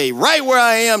going to stay right where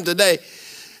I am today.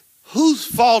 Whose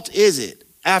fault is it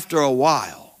after a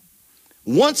while?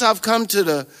 Once I've come to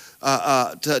the,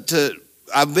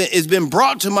 it's been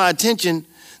brought to my attention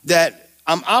that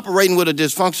I'm operating with a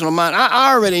dysfunctional mind.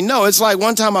 I already know. It's like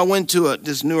one time I went to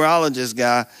this neurologist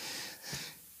guy,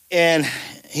 and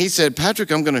he said,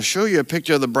 Patrick, I'm going to show you a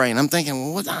picture of the brain. I'm thinking,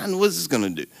 well, what's this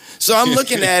going to do? So I'm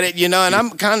looking at it, and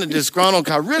I'm kind of disgruntled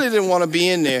because I really didn't want to be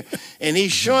in there. And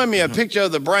he's showing me a picture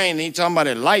of the brain, and he's talking about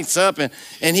it lights up, and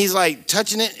he's like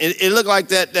touching it. It looked like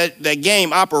that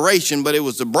game Operation, but it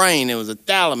was the brain. It was the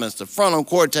thalamus, the frontal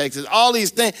cortex, all these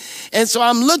things. And so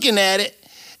I'm looking at it,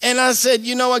 and I said,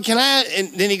 you know what, can I? And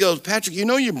then he goes, Patrick, you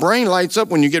know your brain lights up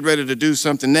when you get ready to do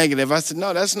something negative. I said,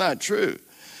 no, that's not true.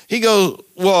 He goes,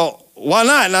 well, why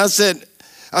not? And I said,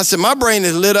 my brain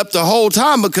is lit up the whole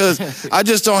time because I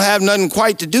just don't have nothing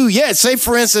quite to do yet. Say,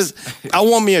 for instance, I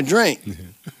want me a drink.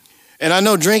 And I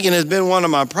know drinking has been one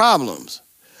of my problems.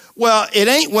 Well, it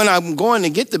ain't when I'm going to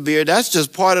get the beer. That's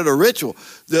just part of the ritual.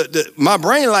 My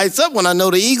brain lights up when I know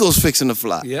the eagle's fixing to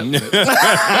fly. Yep.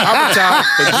 Pop top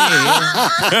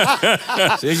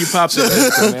again. See, you popped it.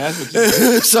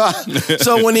 That's what you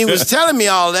So when he was telling me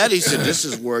all that, he said, this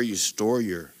is where you store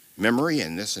your memory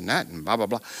and this and that and blah, blah,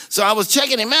 blah. So I was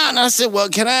checking him out, and I said, well,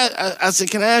 can I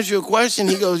ask you a question?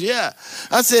 He goes, yeah.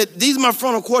 I said, these are my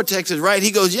frontal cortexes, right? He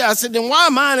goes, yeah. I said, then why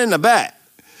am mine in the back?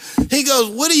 He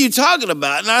goes, what are you talking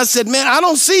about? And I said, man, I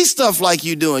don't see stuff like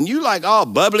you doing. You like all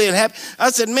bubbly and happy. I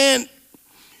said, man,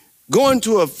 going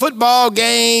to a football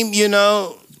game,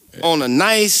 on a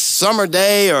nice summer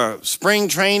day or spring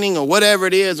training or whatever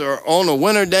it is, or on a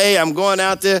winter day, I'm going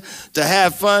out there to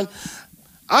have fun.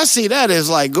 I see that as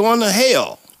like going to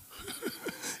hell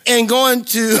and going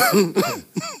to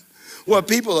where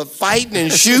people are fighting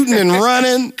and shooting and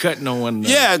running. cutting on one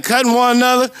another. Yeah, cutting one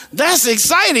another. That's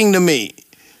exciting to me.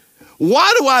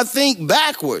 Why do I think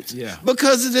backwards? Yeah.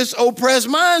 Because of this oppressed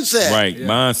mindset. Right. Yeah.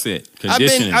 Mindset.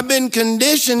 Conditioning. I've been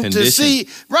conditioned to see.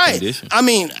 Right. Conditioned. I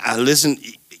mean, I listen,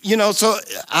 so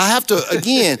I have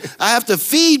to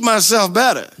feed myself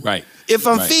better. Right. If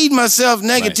I'm Right. feeding myself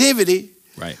negativity,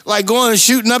 Right. like going and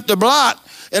shooting up the block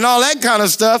and all that kind of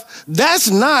stuff,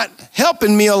 that's not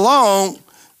helping me along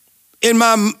in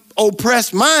my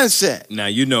oppressed mindset. Now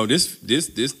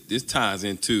this ties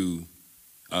into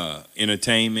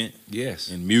entertainment, Yes.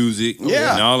 and music,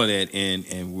 Yeah. and all of that,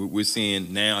 and we're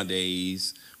seeing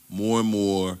nowadays more and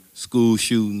more school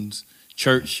shootings,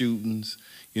 church shootings,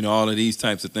 all of these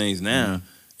types of things now,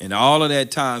 and all of that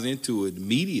ties into it.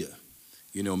 Media.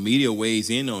 Media weighs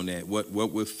in on that, what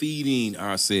we're feeding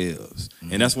ourselves.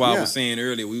 And that's why I was saying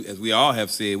earlier, as we all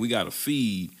have said, we got to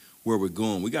feed where we're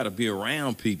going. We got to be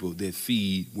around people that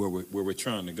feed where we're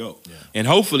trying to go. Yeah. And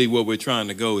hopefully where we're trying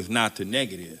to go is not to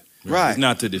negative. Right. It's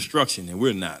not to destruction, and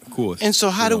we're not, of course. And so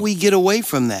how do we get away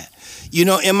from that?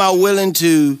 Am I willing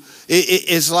to,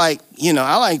 it's like,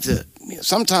 I like to,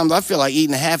 sometimes I feel like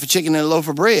eating a half a chicken and a loaf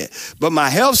of bread. But my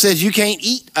health says you can't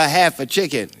eat a half a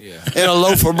chicken and a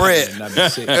loaf of bread. Not be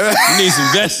sick. You need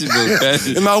some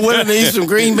vegetables. Am I willing to eat some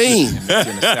green beans? In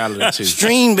a salad or two.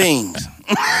 String beans.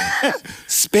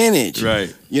 Spinach.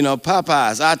 Right.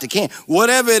 Popeyes out the can.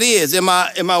 Whatever it is, am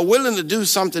I willing to do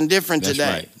something different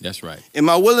today? That's right. Am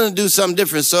I willing to do something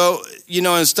different? So,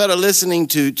 instead of listening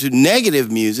to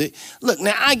negative music, look,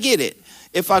 now I get it.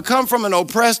 If I come from an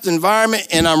oppressed environment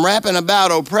and I'm rapping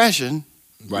about oppression,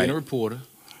 Being a reporter.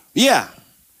 yeah.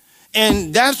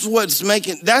 And that's what's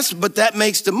but that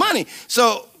makes the money.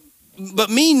 So, but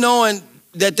me knowing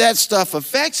that stuff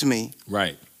affects me,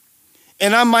 Right.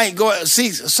 and I might go,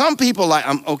 see, some people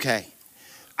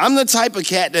I'm the type of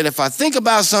cat that if I think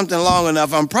about something long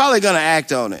enough, I'm probably going to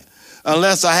act on it.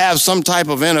 Unless I have some type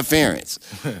of interference,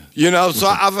 So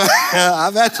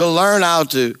I've had to learn how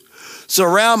to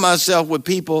surround myself with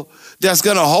people that's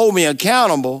going to hold me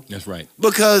accountable. That's right.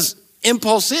 Because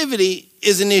impulsivity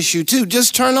is an issue too.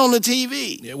 Just turn on the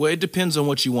TV. Yeah, well, it depends on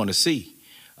what you want to see.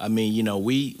 I mean,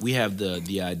 we have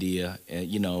the idea,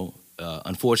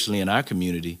 unfortunately in our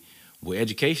community, where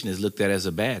education is looked at as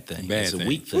a bad thing. It's a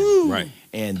weak thing. Woo. Right.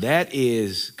 And that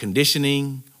is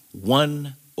conditioning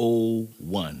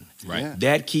 101. Right. Yeah.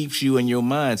 That keeps you in your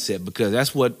mindset because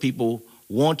that's what people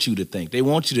want you to think. They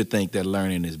want you to think that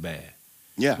learning is bad.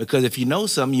 Yeah. Because if you know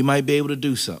something, you might be able to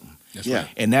do something. That's Yeah. right.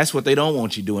 And that's what they don't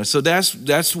want you doing. So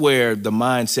that's where the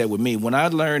mindset with me. When I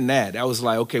learned that, I was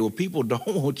like, okay, well, people don't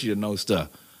want you to know stuff.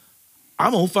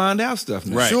 I'm gonna find out stuff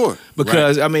now. Right. Sure.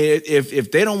 Because I mean,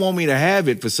 if they don't want me to have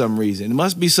it for some reason, there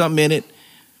must be something in it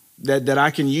that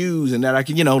I can use and that I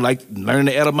can, like learn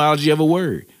the etymology of a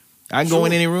word. I can go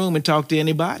in any room and talk to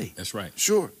anybody That's right.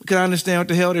 Sure. because I understand what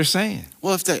the hell they're saying.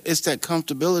 Well, it's that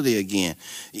comfortability again.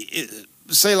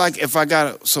 Say like if I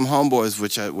got some homeboys,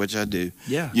 which I do.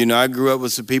 Yeah. I grew up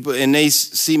with some people, and they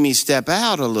see me step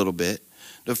out a little bit.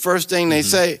 The first thing they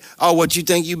say, "Oh, what you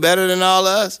think you better than all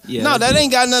of us?" Yeah, No, that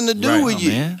ain't got nothing to do Right. with Oh, you.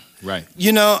 man. Right.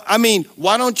 I mean,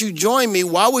 why don't you join me?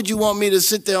 Why would you want me to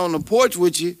sit there on the porch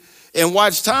with you and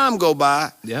watch time go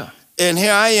by? Yeah. And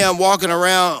here I am walking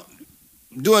around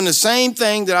doing the same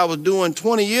thing that I was doing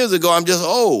 20 years ago. I'm just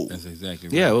old. That's exactly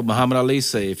right. Yeah, what Muhammad Ali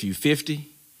say, if you 50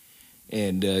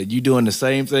 and you doing the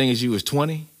same thing as you was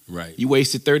 20, Right. you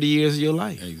wasted 30 years of your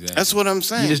life. Exactly. That's what I'm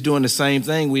saying. You're just doing the same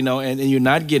thing, we know, and you're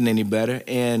not getting any better,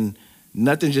 and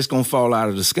nothing's just gonna fall out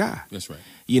of the sky. That's right.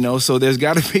 So there's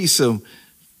got to be some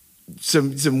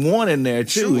warning there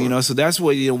too. Sure. So that's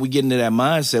what we get into that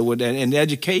mindset with that, and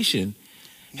education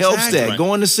helps Exactly. that. Right.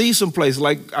 Going to see some place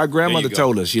like our grandmother There you go.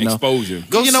 told us. Exposure.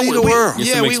 Go see the world. Get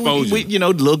some exposure. the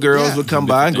little girls Yeah. would come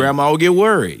by and Different grandma would get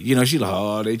worried. She's like,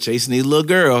 oh, they chasing these little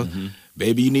girls. Mm-hmm.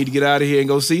 Baby, you need to get out of here and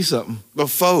go see something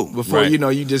Before. before Right.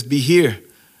 you just be here.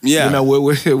 Yeah.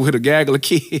 With a gaggle of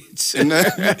kids. and not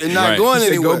Right. going He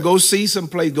said, anywhere. go see some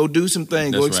place, go do some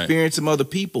things, go That's right. experience some other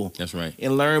people, That's right.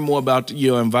 and learn more about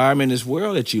your environment, this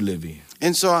world that you live in.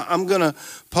 And so I'm going to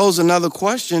pose another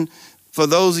question for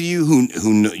those of you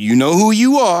who know who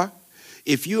you are.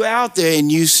 If you're out there and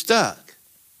you stuck,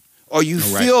 or you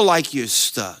All right. feel like you're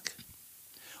stuck,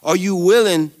 are you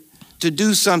willing to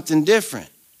do something different?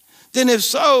 Then if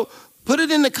so, put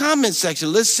it in the comment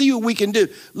section. Let's see what we can do.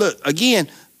 Look, again,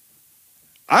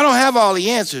 I don't have all the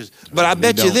answers, but I We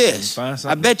bet you don't. this. Find I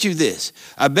something. bet you this.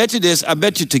 I bet you this. I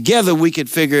bet you together we could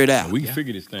figure it out. We can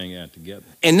figure this thing out together.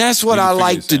 And that's what We can I figure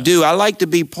like this to out. do. I like to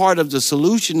be part of the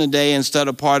solution today instead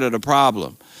of part of the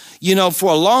problem. For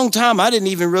a long time, I didn't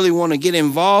even really want to get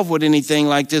involved with anything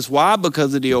like this. Why?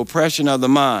 Because of the oppression of the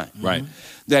mind. Right.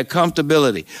 That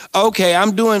comfortability. Okay,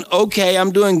 I'm doing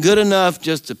good enough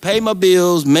just to pay my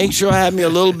bills, make sure I have me a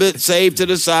little bit saved to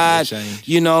the side. change.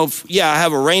 I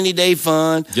have a rainy day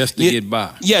fund. Just to get by.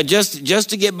 Yeah, just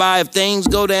to get by. If things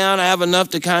go down, I have enough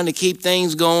to kind of keep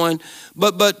things going.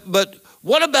 But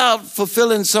what about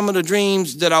fulfilling some of the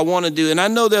dreams that I want to do? And I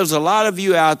know there's a lot of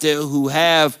you out there who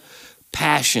have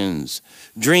passions,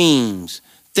 dreams,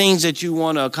 things that you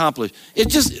want to accomplish.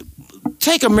 It's just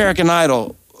take American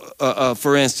Idol,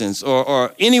 for instance,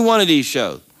 or any one of these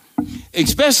shows,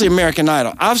 especially American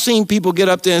Idol. I've seen people get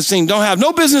up there and sing, don't have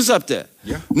no business up there.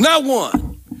 Yeah. Not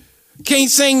one. Can't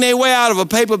sing their way out of a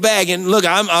paper bag. And look,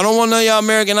 I don't want none of y'all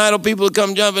American Idol people to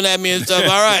come jumping at me and stuff. All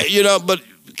right, but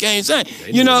can't sing.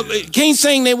 Can't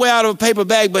sing their way out of a paper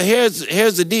bag. But here's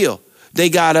the deal. They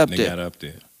got up there.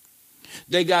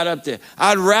 They got up there.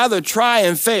 I'd rather try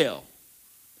and fail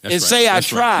say I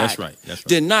tried That's right.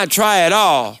 than not try at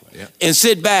all Yeah. and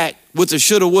sit back with the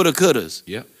shoulda, woulda, couldas.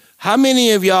 Yep. How many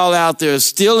of y'all out there are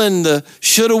still in the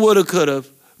shoulda, woulda, coulda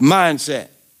mindset?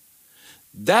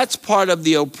 That's part of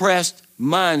the oppressed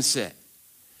mindset.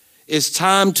 It's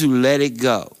time to let it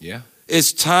go. Yeah.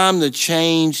 It's time to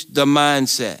change the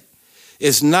mindset.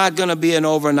 It's not going to be an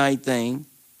overnight thing.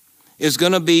 It's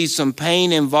going to be some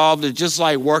pain involved. It's just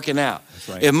like working out.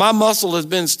 Right. If my muscle has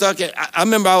been stuck I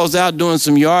remember I was out doing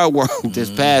some yard work this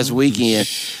past weekend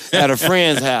at a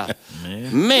friend's house.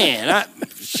 Man, I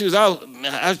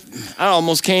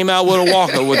almost came out with a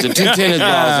walker with the 2 tennis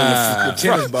balls in the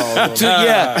tennis balls.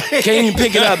 Can't even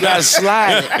pick it up. Got to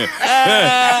slide it.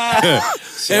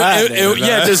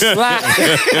 Just slide.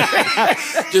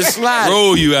 Just slide.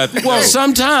 Roll you out the Well, door.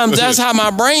 sometimes that's how my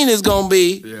brain is going to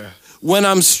be when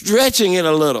I'm stretching it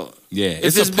a little. Yeah,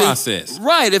 it's a process.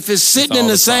 Right. If it's sitting in all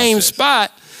the the same process.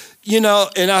 spot,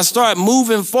 and I start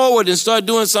moving forward and start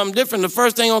doing something different, the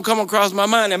first thing gonna come across my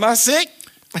mind, am I sick?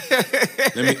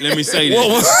 Let me say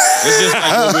this. It's just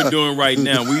like what we're doing right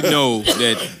now. We know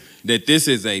that this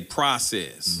is a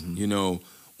process.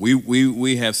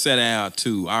 We have set out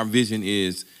to, our vision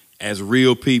is, as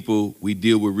real people, we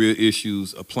deal with real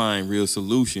issues, applying real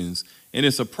solutions, and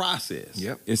it's a process.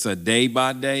 Yep. It's a day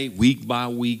by day, week by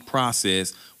week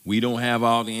process. We don't have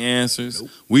all the answers. Nope.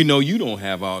 We know you don't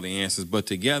have all the answers, but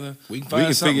together we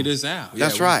can figure this out.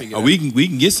 That's right. We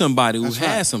can get somebody who That's has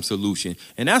right. some solution,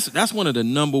 and that's one of the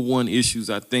number one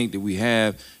issues I think that we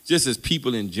have, just as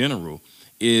people in general,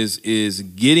 is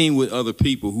getting with other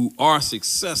people who are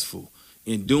successful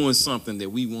in doing something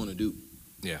that we want to do.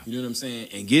 Yeah. You know what I'm saying?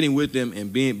 And getting with them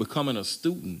and becoming a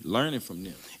student, learning from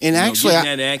them. And actually,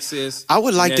 getting that access, I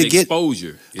would like and that to get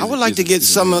exposure. I would like to get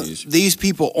some of these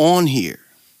people on here.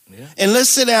 Yeah. And let's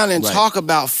sit down and Right. talk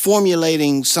about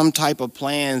formulating some type of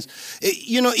plans.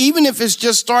 Even if it's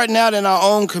just starting out in our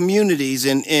own communities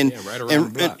and right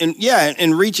around the block.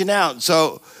 and reaching out.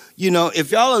 So,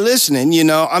 if y'all are listening,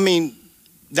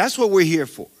 that's what we're here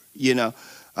for,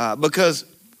 because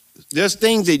there's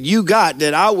things that you got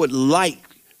that I would like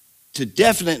to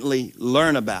definitely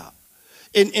learn about.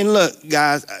 And look,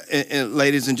 guys and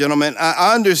ladies and gentlemen,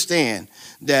 I understand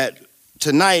that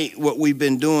tonight what we've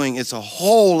been doing is a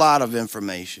whole lot of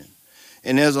information,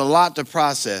 and there's a lot to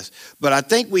process. But I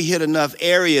think we hit enough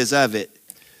areas of it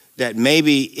that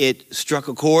maybe it struck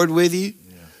a chord with you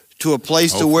to a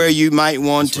place to where you might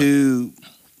want to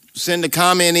send a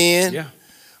comment in. Yeah.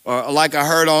 Or like I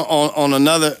heard on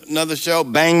another show,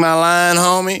 bang my line,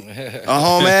 homie,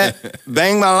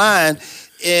 bang my line,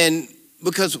 and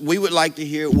because we would like to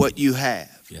hear what you have.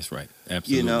 That's right.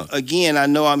 Absolutely. Again, I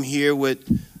know I'm here with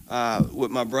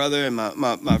my brother and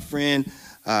my friend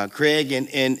Craig, and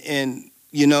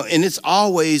it's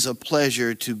always a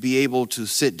pleasure to be able to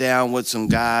sit down with some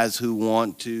guys who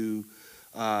want to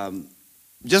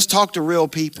just talk to real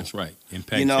people. That's right.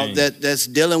 Impact change. that's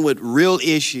dealing with real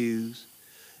issues,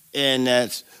 and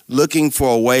that's looking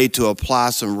for a way to apply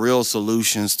some real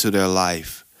solutions to their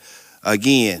life.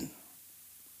 Again,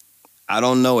 I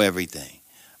don't know everything.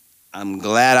 I'm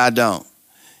glad I don't.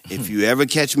 If you ever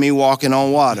catch me walking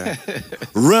on water,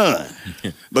 run.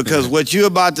 Because what you're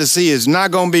about to see is not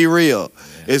going to be real.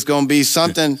 It's going to be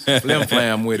something. Flim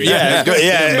flam with it.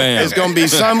 It's going to be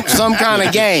some kind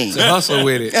of game. Hustle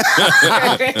with it.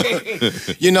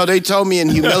 They told me in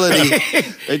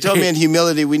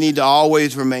humility, we need to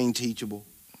always remain teachable.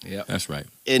 Yeah, that's right.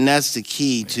 And that's the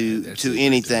key to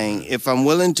anything. If I'm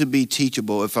willing to be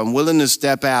teachable, if I'm willing to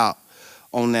step out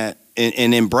on that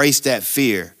and embrace that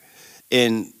fear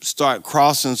and start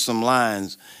crossing some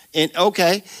lines, and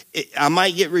I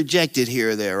might get rejected here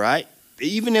or there, right?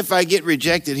 Even if I get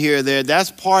rejected here or there, that's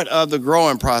part of the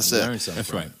growing process.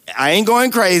 That's right. I ain't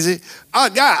going crazy. Oh,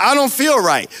 God, I don't feel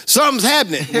right. Something's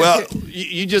happening. Well,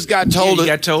 you just got told. You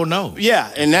got told no.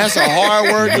 Yeah, and that's a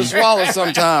hard word to swallow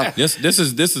sometimes. This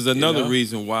is another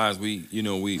reason why as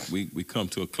we come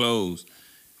to a close,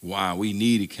 why we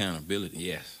need accountability.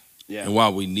 Yes. Yeah. And why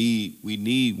we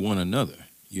need one another.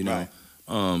 Right.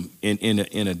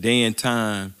 In a day and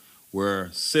time where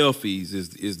selfies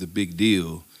is the big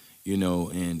deal.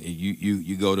 And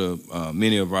you go to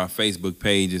many of our Facebook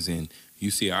pages and you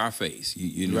see our face.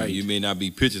 You may not be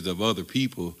pictures of other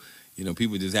people.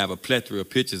 People just have a plethora of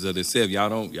pictures of themselves. Y'all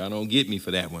don't get me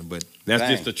for that one, but that's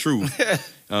just the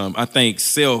truth. I think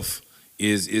self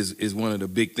is one of the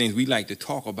big things. We like to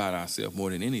talk about ourselves more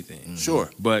than anything. Sure.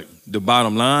 But the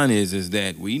bottom line is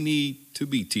that we need to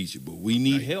be teachable. We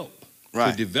need help.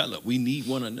 To develop. We need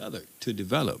one another to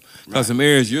develop. Because some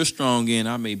areas you're strong in,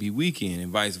 I may be weak in,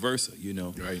 and vice versa,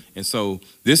 Right. And so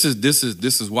this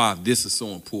is why this is so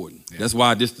important. Yeah. That's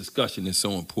why this discussion is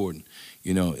so important,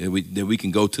 that we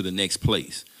can go to the next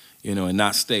place, and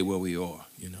not stay where we are,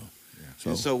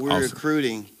 So we're awesome.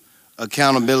 recruiting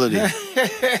accountability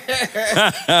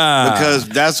because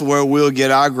that's where we'll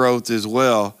get our growth as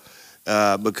well.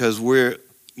 Because we're,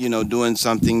 doing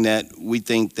something that we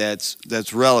think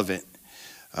that's relevant,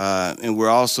 and we're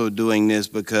also doing this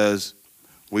because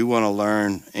we want to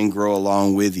learn and grow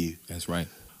along with you. That's right.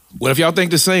 Well, if y'all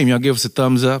think the same, y'all give us a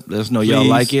thumbs up. Let us know y'all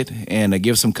like it, and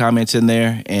give some comments in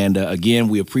there. And again,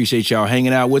 we appreciate y'all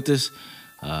hanging out with us.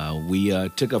 We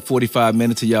took up 45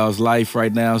 minutes of y'all's life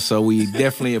right now, so we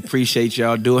definitely appreciate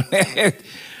y'all doing that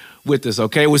with us,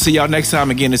 okay? We'll see y'all next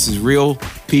time. Again, this is Real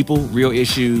People, Real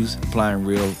Issues, Applying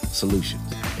Real Solutions.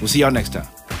 We'll see y'all next time.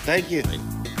 Thank you.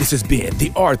 This has been the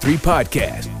R3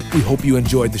 Podcast. We hope you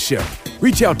enjoyed the show.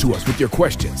 Reach out to us with your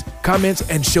questions, comments,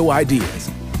 and show ideas.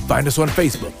 Find us on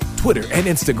Facebook, Twitter, and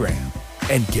Instagram,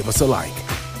 and give us a like.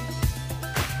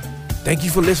 Thank you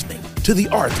for listening to the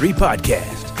R3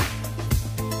 Podcast.